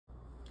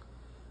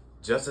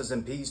Justice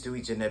and peace to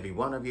each and every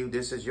one of you.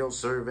 This is your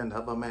servant,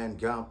 Hubba Man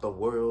Gump, the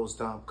world's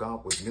top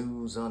cop with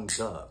news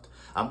uncuffed.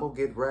 I'm going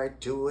to get right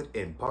to it.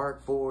 In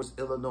Park Forest,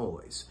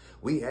 Illinois,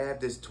 we have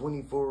this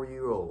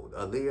 24-year-old,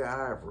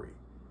 Aaliyah Ivory.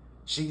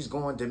 She's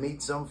going to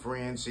meet some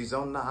friends. She's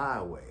on the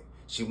highway.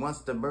 She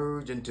wants to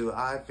merge into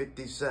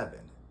I-57,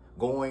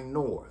 going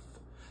north.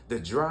 The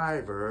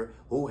driver,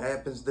 who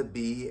happens to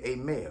be a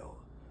male,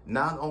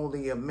 not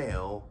only a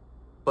male,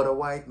 but a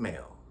white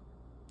male,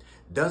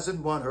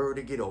 doesn't want her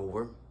to get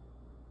over.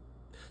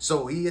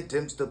 So he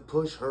attempts to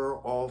push her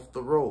off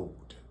the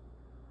road.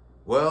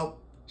 Well,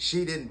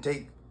 she didn't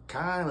take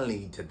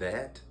kindly to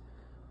that.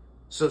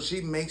 So she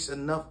makes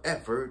enough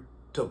effort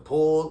to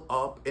pull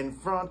up in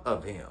front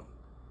of him.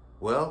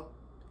 Well,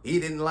 he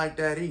didn't like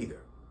that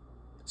either.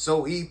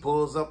 So he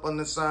pulls up on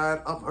the side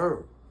of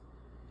her.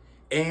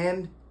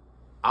 And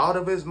out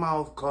of his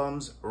mouth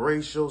comes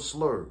racial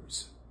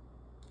slurs.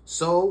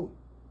 So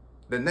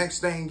the next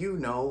thing you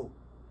know,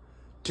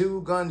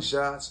 2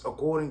 gunshots,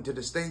 according to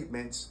the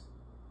statements,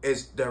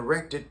 is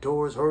directed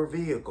towards her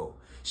vehicle.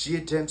 She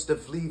attempts to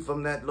flee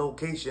from that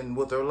location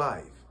with her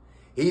life.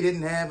 He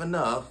didn't have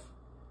enough.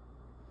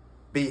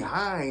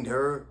 Behind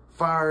her,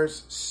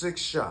 fires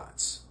 6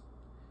 shots.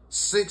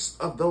 6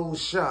 of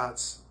those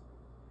shots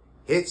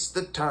hits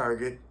the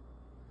target,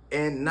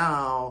 and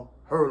now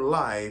her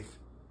life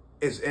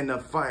is in a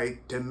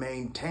fight to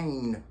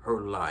maintain her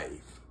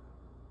life.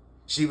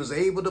 She was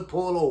able to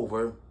pull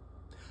over.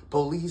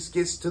 Police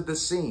gets to the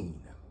scene.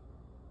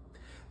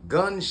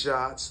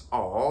 Gunshots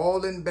are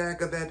all in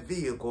back of that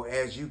vehicle,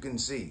 as you can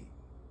see,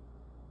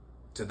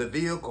 to the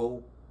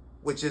vehicle,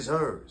 which is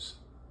hers.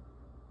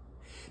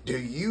 Do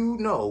you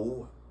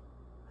know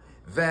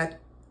that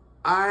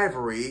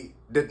Ivory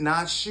did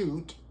not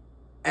shoot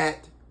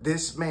at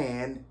this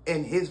man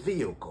in his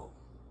vehicle?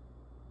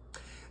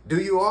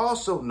 Do you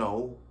also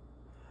know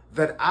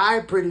that I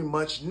pretty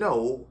much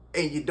know,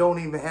 and you don't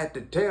even have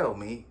to tell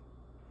me,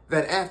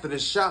 that after the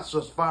shots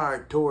was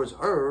fired towards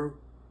her,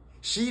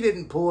 she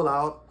didn't pull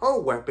out her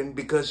weapon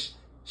because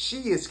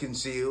she is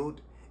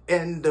concealed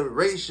and the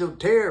racial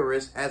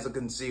terrorist has a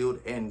concealed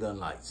handgun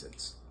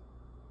license.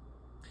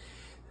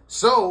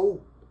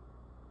 So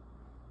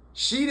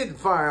she didn't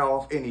fire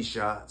off any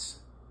shots,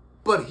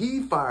 but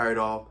he fired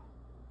off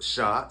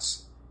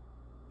shots,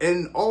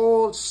 and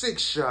all 6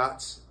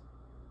 shots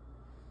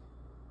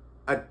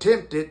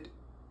attempted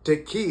to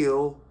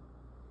kill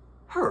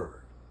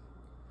her.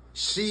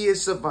 She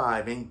is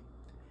surviving,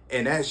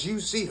 and as you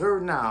see her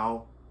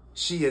now,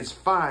 she is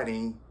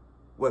fighting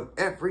with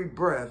every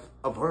breath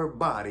of her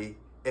body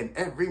and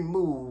every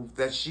move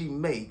that she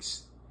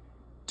makes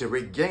to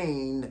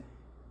regain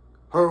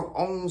her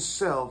own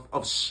self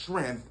of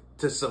strength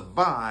to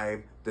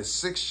survive the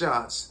 6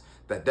 shots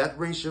that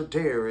racial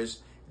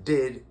terrorist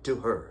did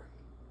to her.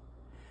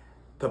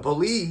 The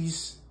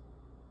police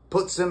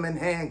puts him in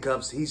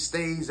handcuffs. He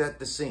stays at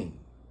the scene.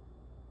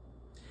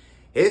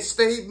 His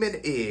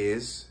statement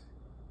is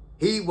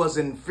he was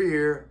in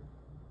fear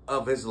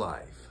of his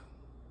life.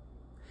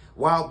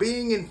 While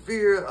being in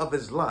fear of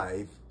his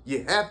life,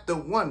 you have to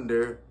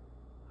wonder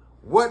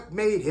what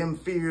made him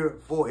fear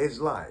for his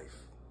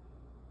life.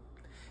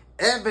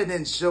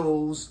 Evidence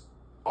shows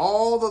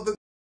all of the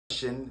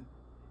action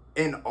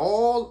and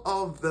all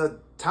of the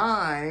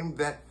time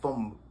that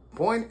from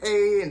point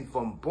A and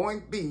from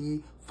point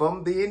B,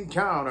 from the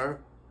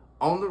encounter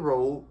on the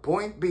road,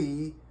 point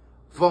B,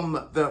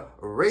 from the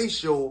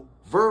racial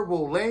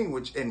verbal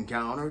language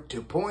encounter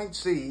to point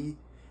C,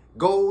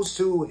 goes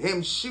to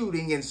him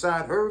shooting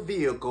inside her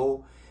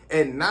vehicle.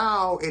 And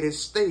now it is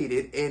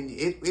stated and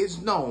it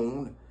is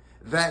known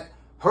that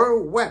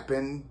her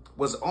weapon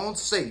was on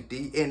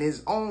safety, in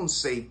his own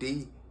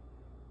safety,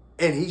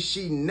 and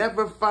she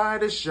never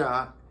fired a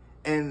shot.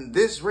 And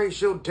this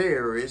racial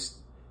terrorist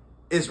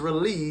is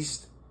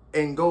released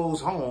and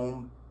goes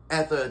home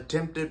after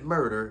attempted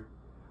murder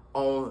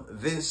on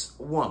this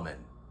woman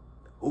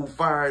who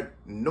fired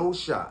no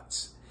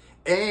shots.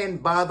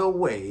 And by the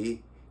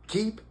way,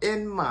 keep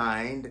in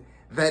mind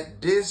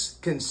that this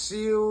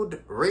concealed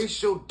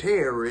racial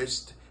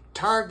terrorist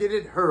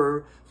targeted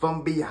her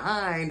from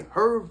behind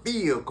her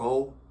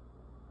vehicle.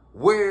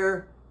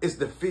 Where is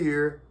the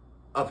fear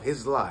of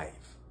his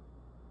life?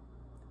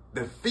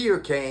 The fear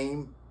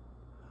came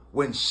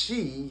when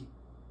she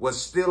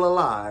was still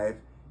alive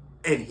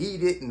and he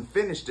didn't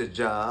finish the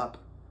job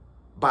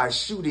by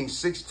shooting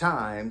 6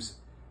 times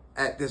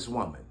at this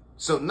woman.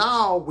 So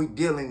now we're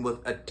dealing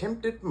with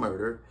attempted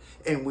murder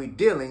and we're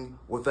dealing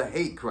with a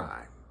hate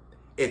crime.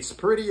 It's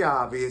pretty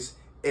obvious.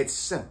 It's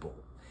simple.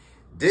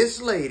 This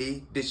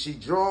lady, did she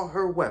draw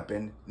her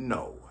weapon?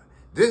 No.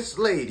 This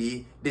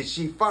lady, did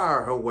she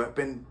fire her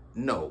weapon?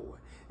 No.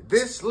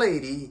 This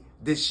lady,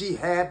 did she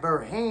have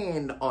her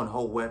hand on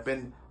her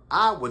weapon?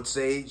 I would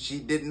say she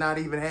did not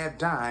even have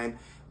time.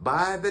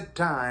 By the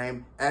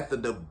time after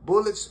the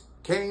bullets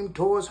came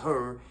towards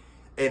her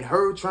and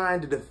her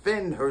trying to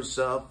defend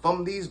herself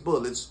from these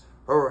bullets,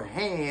 her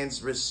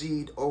hands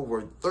received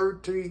over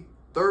 30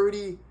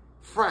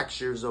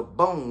 fractures of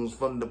bones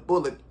from the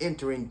bullet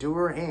entering to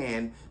her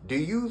hand. Do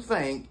you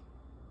think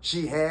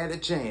she had a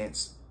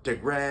chance to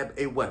grab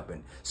a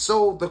weapon.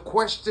 So the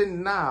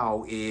question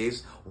now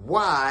is,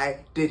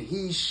 why did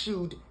he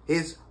shoot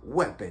his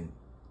weapon?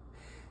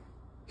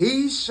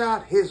 He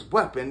shot his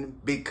weapon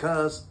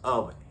because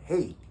of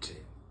hate.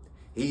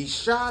 He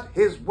shot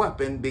his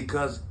weapon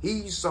because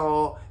he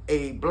saw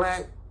a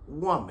black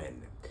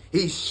woman.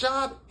 He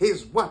shot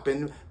his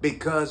weapon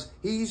because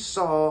he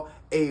saw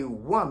a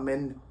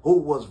woman who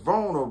was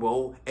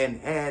vulnerable and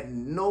had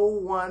no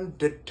one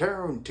to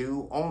turn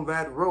to on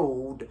that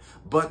road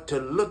but to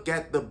look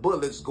at the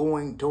bullets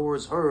going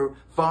towards her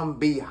from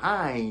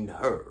behind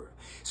her.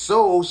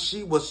 So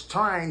she was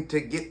trying to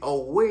get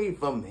away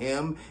from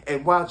him,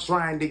 and while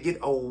trying to get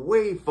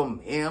away from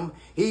him,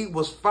 he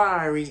was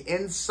firing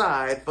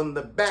inside from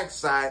the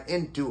backside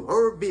into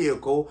her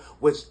vehicle,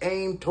 which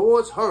aimed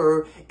towards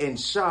her and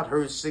shot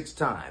her 6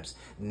 times.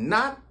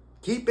 Not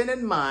keeping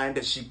in mind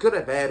that she could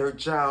have had her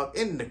child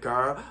in the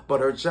car,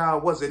 but her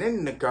child wasn't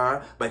in the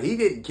car, but he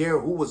didn't care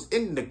who was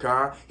in the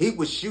car. He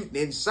was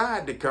shooting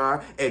inside the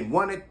car and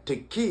wanted to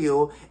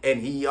kill,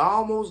 and he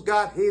almost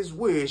got his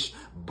wish,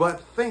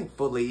 but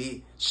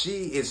thankfully,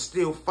 she is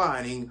still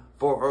fighting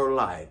for her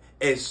life.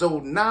 And so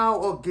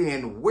now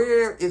again,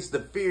 where is the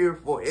fear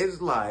for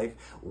his life?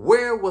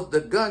 Where was the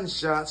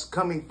gunshots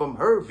coming from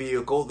her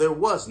vehicle? There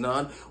was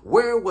none.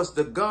 Where was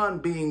the gun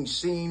being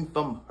seen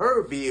from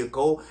her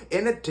vehicle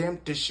in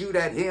attempt to shoot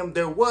at him?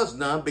 There was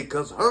none,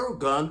 because her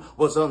gun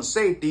was on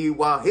safety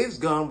while his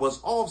gun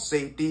was off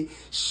safety,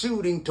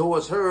 shooting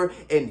towards her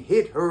and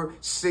hit her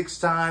 6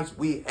 times.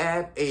 We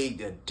have a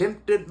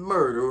attempted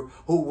murder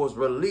who was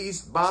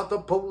released by the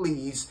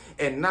police,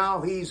 and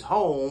now he's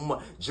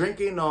home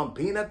drinking on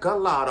pina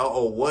colada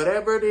or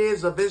whatever it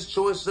is of his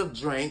choice of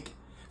drink,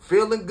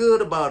 feeling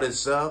good about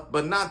himself,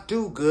 but not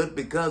too good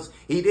because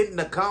he didn't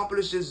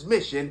accomplish his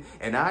mission.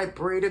 And I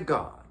pray to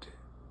God,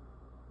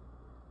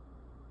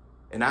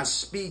 and I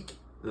speak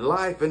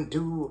life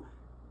into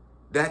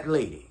that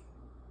lady,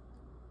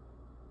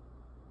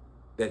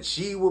 that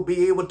she will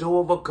be able to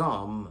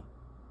overcome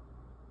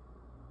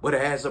what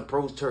has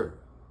approached her.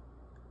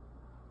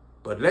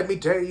 But let me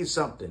tell you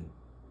something.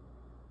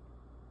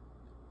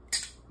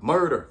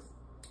 Murder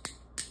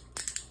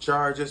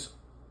charges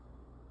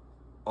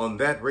on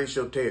that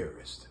racial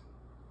terrorist.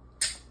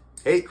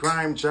 Hate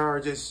crime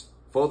charges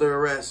for the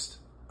arrest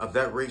of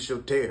that racial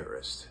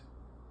terrorist.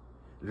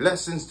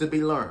 Lessons to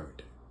be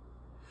learned.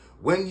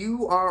 When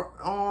you are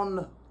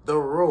on the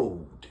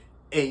road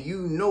and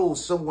you know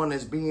someone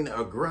is being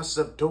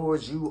aggressive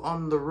towards you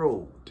on the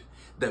road,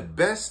 the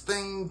best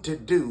thing to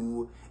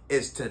do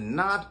is to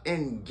not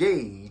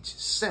engage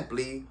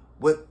simply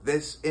with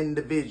this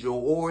individual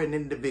or an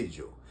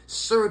individual.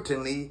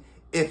 Certainly,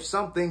 if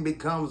something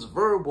becomes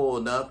verbal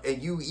enough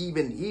and you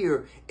even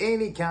hear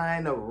any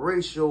kind of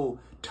racial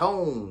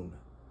tone,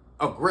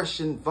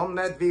 aggression from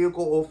that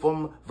vehicle or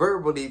from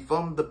verbally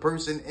from the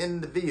person in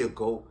the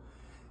vehicle,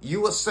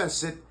 you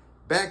assess it,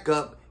 back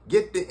up,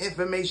 get the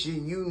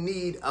information you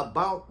need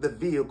about the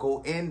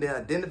vehicle and the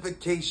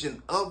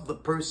identification of the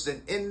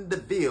person in the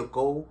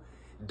vehicle,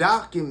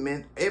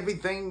 document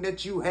everything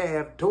that you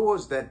have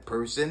towards that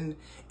person,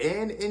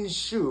 and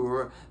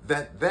ensure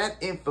that that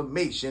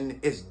information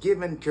is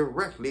given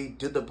correctly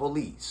to the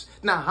police.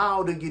 Now,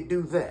 how do you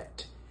do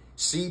that?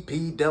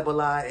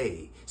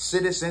 CPIIA,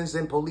 Citizens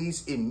and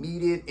Police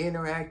Immediate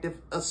Interactive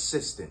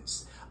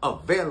Assistance,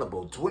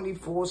 available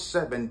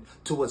 24/7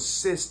 to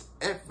assist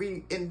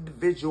every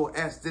individual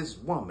as this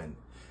woman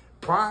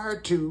prior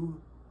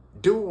to,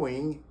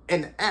 during,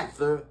 and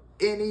after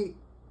any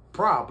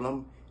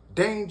problem,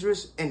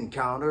 dangerous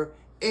encounter,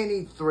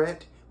 any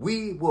threat.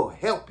 We will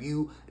help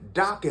you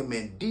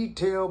document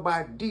detail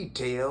by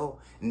detail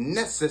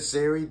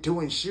necessary to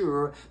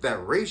ensure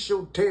that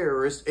racial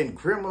terrorists and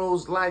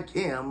criminals like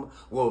him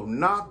will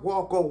not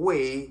walk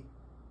away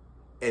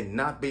and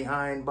not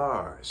behind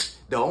bars.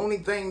 The only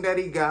thing that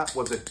he got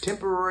was a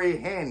temporary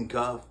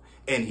handcuff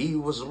and he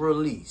was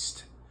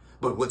released.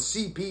 But with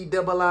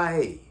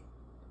CPIIA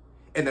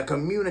and a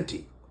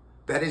community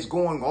that is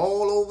going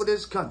all over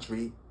this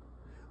country,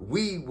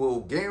 we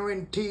will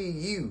guarantee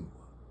you,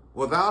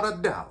 without a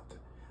doubt,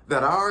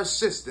 that our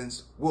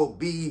assistance will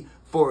be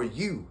for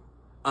you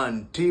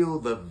until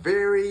the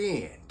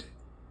very end,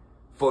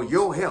 for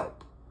your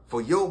help,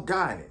 for your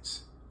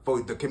guidance,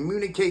 for the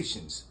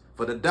communications,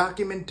 for the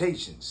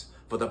documentations,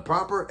 for the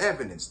proper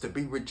evidence to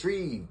be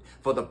retrieved,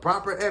 for the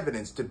proper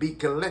evidence to be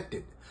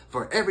collected,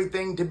 for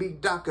everything to be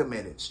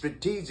documented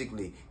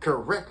strategically,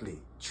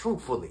 correctly,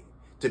 truthfully,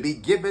 to be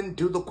given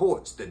to the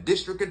courts, the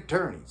district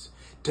attorneys,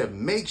 to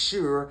make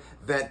sure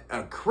that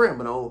a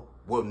criminal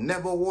will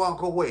never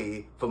walk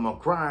away from a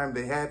crime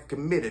they have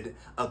committed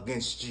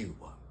against you.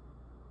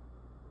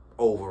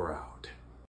 Over out.